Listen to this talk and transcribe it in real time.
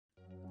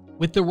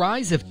With the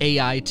rise of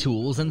AI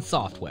tools and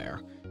software,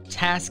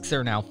 tasks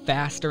are now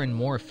faster and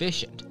more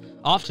efficient,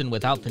 often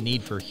without the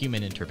need for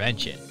human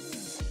intervention.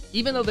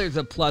 Even though there's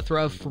a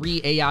plethora of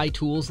free AI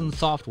tools and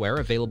software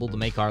available to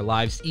make our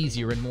lives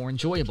easier and more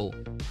enjoyable,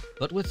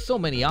 but with so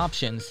many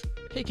options,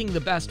 picking the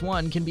best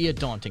one can be a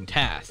daunting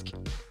task.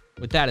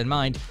 With that in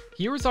mind,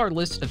 here is our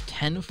list of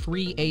 10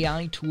 free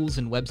AI tools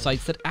and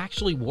websites that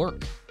actually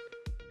work.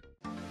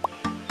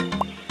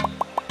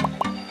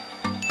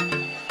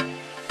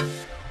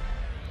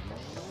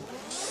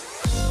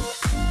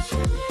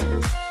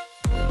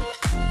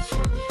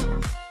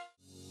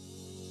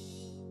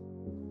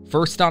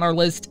 First on our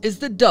list is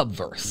the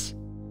Dubverse.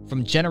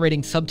 From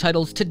generating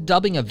subtitles to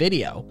dubbing a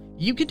video,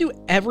 you can do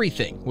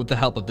everything with the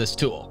help of this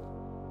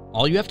tool.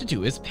 All you have to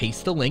do is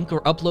paste the link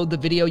or upload the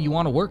video you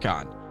want to work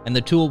on, and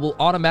the tool will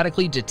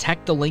automatically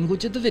detect the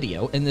language of the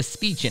video and the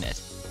speech in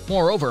it.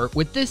 Moreover,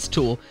 with this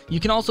tool,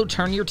 you can also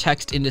turn your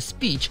text into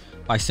speech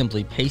by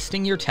simply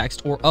pasting your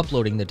text or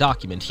uploading the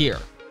document here.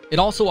 It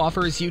also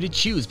offers you to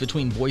choose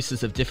between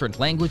voices of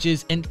different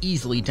languages and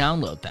easily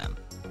download them.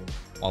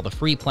 While the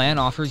free plan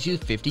offers you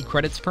 50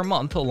 credits per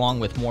month along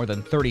with more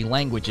than 30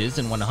 languages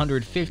and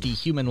 150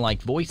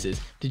 human-like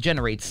voices to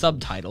generate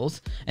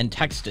subtitles and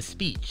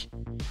text-to-speech,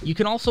 you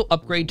can also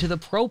upgrade to the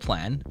Pro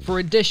plan for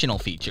additional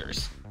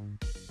features.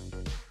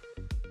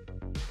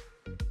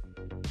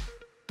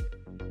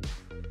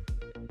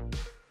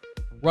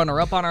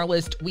 Runner-up on our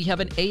list, we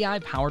have an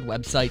AI-powered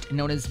website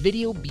known as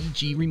Video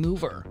BG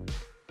Remover.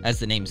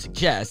 As the name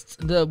suggests,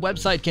 the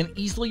website can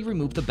easily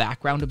remove the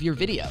background of your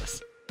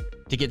videos.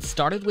 To get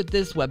started with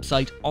this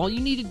website, all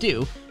you need to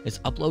do is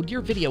upload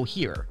your video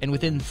here, and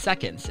within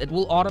seconds, it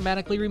will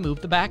automatically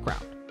remove the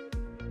background.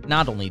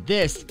 Not only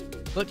this,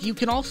 but you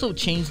can also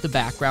change the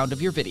background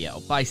of your video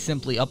by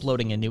simply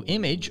uploading a new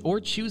image or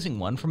choosing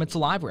one from its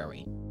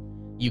library.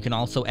 You can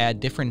also add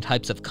different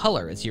types of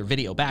color as your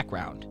video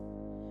background.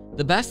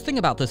 The best thing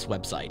about this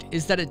website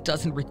is that it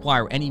doesn't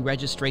require any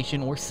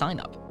registration or sign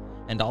up,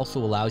 and also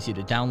allows you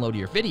to download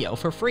your video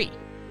for free.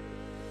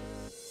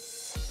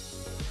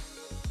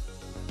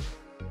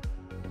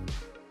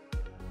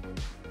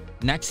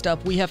 Next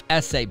up, we have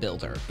Essay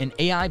Builder, an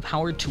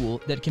AI-powered tool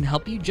that can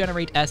help you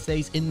generate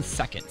essays in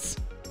seconds.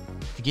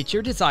 To get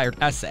your desired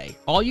essay,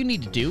 all you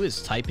need to do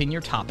is type in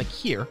your topic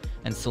here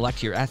and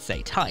select your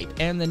essay type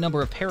and the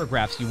number of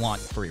paragraphs you want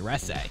for your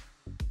essay.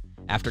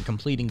 After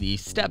completing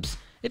these steps,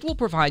 it will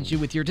provide you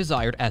with your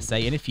desired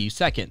essay in a few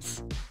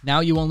seconds.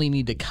 Now you only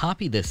need to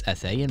copy this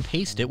essay and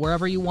paste it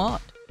wherever you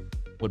want.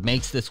 What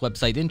makes this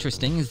website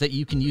interesting is that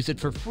you can use it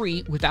for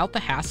free without the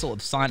hassle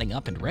of signing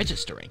up and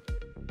registering.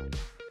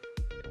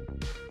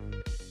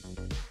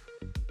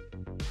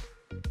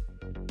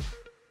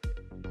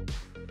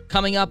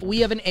 Coming up, we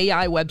have an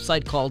AI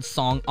website called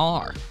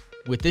SongR.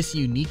 With this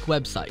unique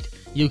website,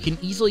 you can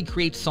easily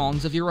create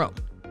songs of your own.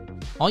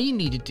 All you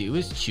need to do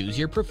is choose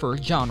your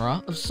preferred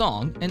genre of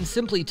song and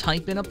simply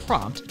type in a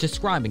prompt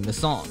describing the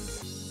song.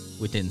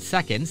 Within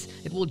seconds,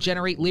 it will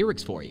generate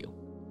lyrics for you.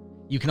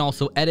 You can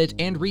also edit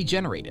and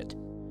regenerate it.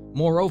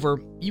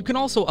 Moreover, you can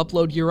also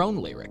upload your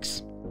own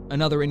lyrics.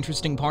 Another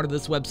interesting part of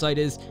this website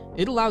is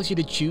it allows you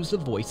to choose the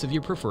voice of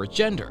your preferred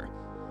gender.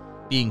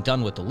 Being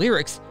done with the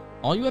lyrics,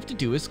 all you have to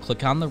do is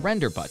click on the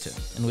render button,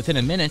 and within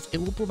a minute, it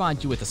will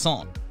provide you with a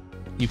song.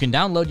 You can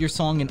download your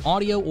song in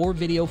audio or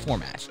video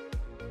format.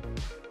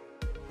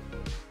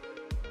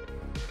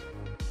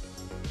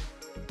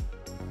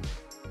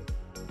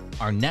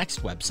 Our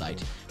next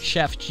website,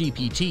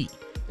 ChefGPT,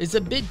 is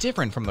a bit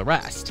different from the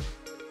rest.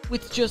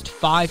 With just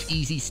 5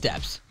 easy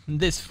steps,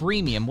 this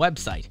freemium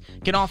website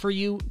can offer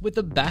you with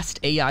the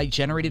best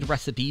AI-generated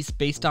recipes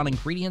based on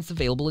ingredients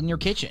available in your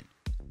kitchen.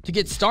 To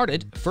get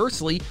started,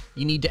 firstly,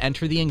 you need to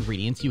enter the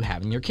ingredients you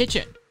have in your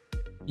kitchen.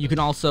 You can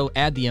also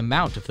add the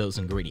amount of those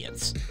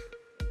ingredients.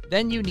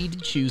 Then you need to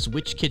choose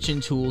which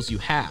kitchen tools you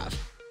have,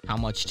 how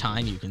much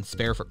time you can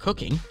spare for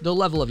cooking, the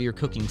level of your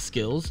cooking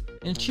skills,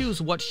 and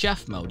choose what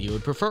chef mode you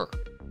would prefer.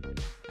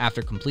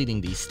 After completing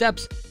these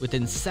steps,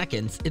 within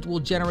seconds, it will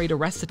generate a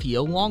recipe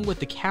along with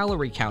the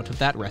calorie count of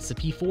that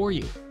recipe for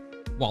you.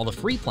 While the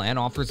free plan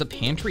offers a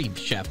pantry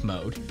chef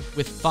mode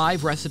with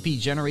 5 recipe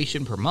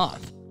generation per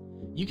month,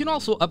 you can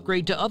also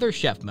upgrade to other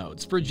chef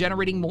modes for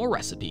generating more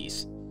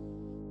recipes.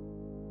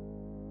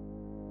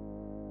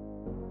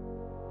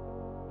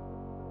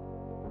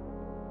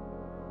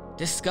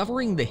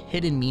 Discovering the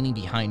hidden meaning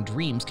behind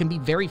dreams can be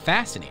very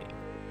fascinating.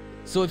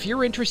 So if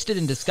you're interested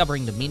in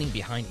discovering the meaning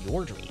behind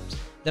your dreams,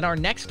 then our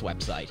next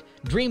website,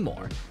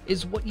 Dreammore,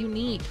 is what you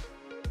need.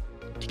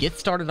 To get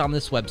started on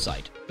this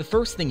website, the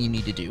first thing you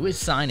need to do is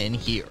sign in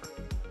here.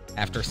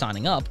 After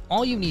signing up,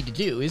 all you need to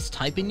do is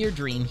type in your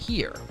dream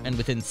here, and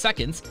within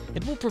seconds,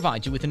 it will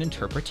provide you with an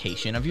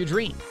interpretation of your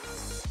dream.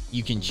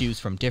 You can choose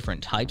from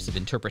different types of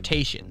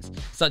interpretations,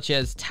 such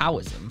as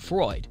Taoism,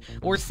 Freud,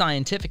 or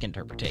scientific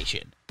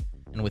interpretation.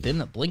 And within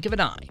the blink of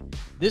an eye,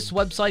 this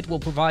website will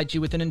provide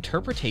you with an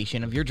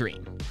interpretation of your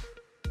dream.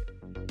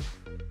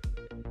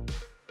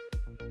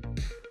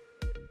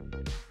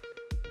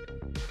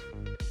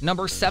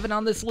 Number 7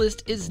 on this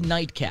list is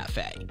Night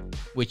Cafe.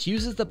 which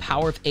uses the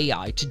power of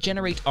AI to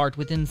generate art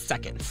within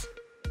seconds.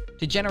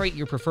 To generate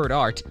your preferred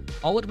art,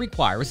 all it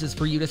requires is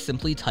for you to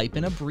simply type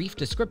in a brief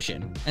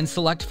description and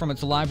select from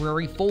its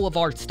library full of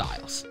art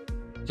styles.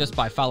 Just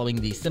by following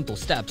these simple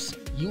steps,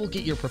 you will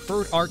get your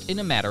preferred art in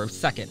a matter of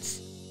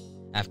seconds.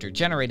 After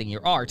generating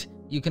your art,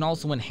 you can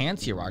also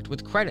enhance your art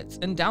with credits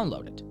and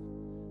download it.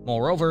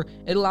 Moreover,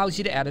 it allows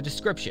you to add a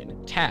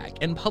description, tag,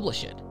 and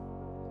publish it.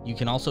 You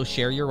can also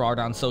share your art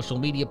on social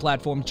media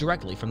platforms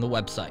directly from the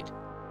website.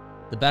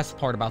 The best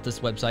part about this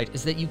website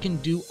is that you can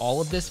do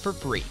all of this for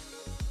free.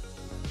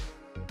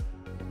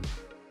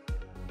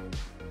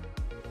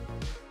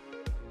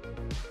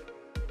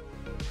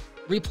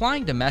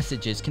 Replying to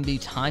messages can be a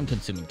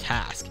time-consuming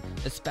task,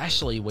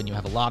 especially when you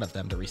have a lot of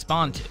them to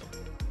respond to.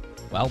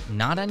 Well,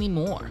 not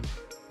anymore.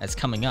 As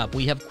coming up,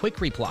 we have Quick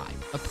Reply,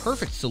 a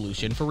perfect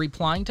solution for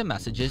replying to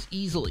messages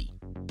easily.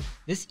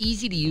 This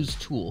easy-to-use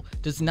tool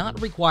does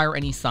not require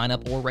any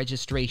sign-up or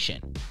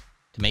registration.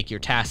 To make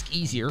your task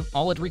easier,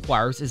 all it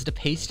requires is to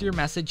paste your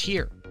message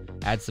here,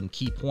 add some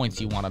key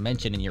points you want to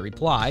mention in your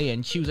reply,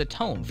 and choose a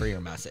tone for your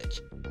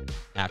message.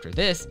 After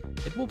this,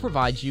 it will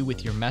provide you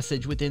with your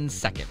message within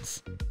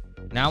seconds.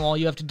 Now all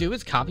you have to do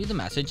is copy the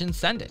message and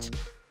send it.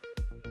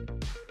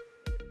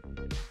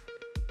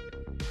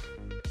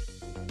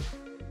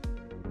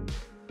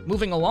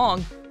 Moving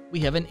along, we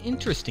have an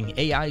interesting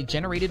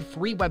AI-generated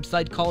free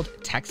website called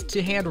Text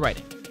to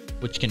Handwriting,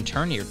 which can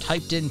turn your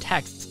typed-in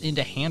texts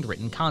into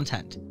handwritten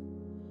content.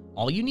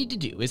 All you need to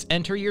do is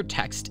enter your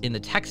text in the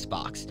text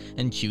box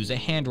and choose a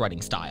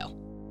handwriting style.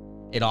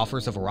 It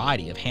offers a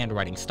variety of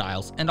handwriting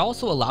styles and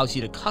also allows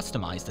you to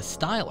customize the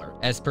styler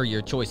as per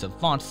your choice of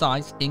font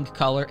size, ink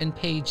color, and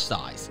page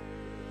size.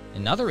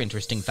 Another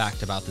interesting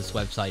fact about this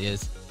website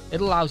is it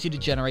allows you to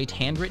generate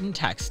handwritten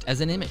text as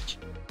an image.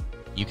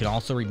 You can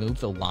also remove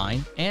the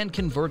line and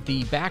convert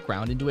the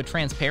background into a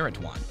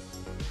transparent one.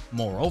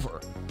 Moreover,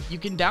 you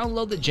can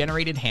download the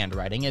generated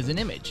handwriting as an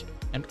image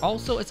and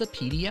also as a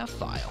PDF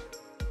file.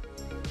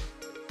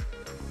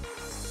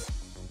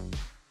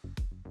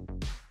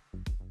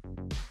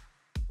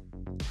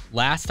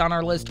 Last on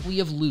our list, we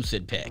have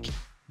Lucid Pick.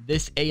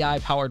 This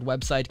AI-powered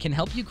website can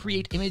help you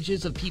create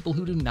images of people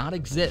who do not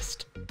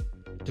exist.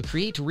 To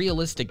create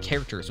realistic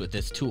characters with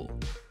this tool,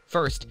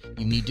 first,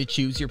 you need to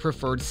choose your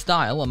preferred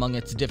style among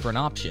its different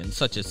options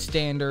such as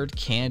standard,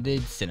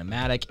 candid,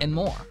 cinematic, and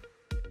more.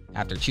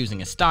 After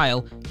choosing a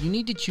style, you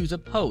need to choose a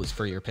pose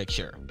for your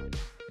picture.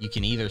 You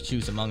can either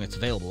choose among its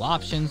available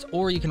options,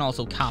 or you can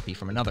also copy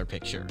from another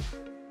picture.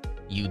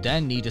 You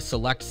then need to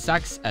select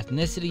sex,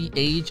 ethnicity,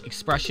 age,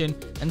 expression,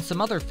 and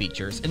some other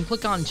features and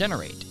click on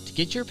Generate to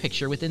get your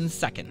picture within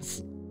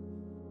seconds.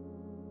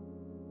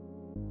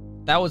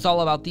 That was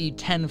all about the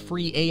 10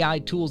 free AI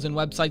tools and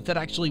websites that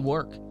actually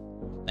work.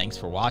 Thanks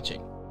for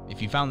watching. If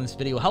you found this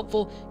video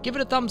helpful, give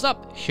it a thumbs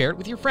up, share it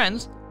with your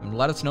friends, and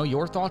let us know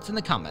your thoughts in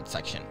the comments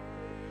section.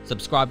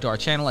 Subscribe to our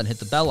channel and hit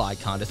the bell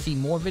icon to see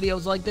more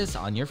videos like this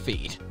on your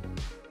feed.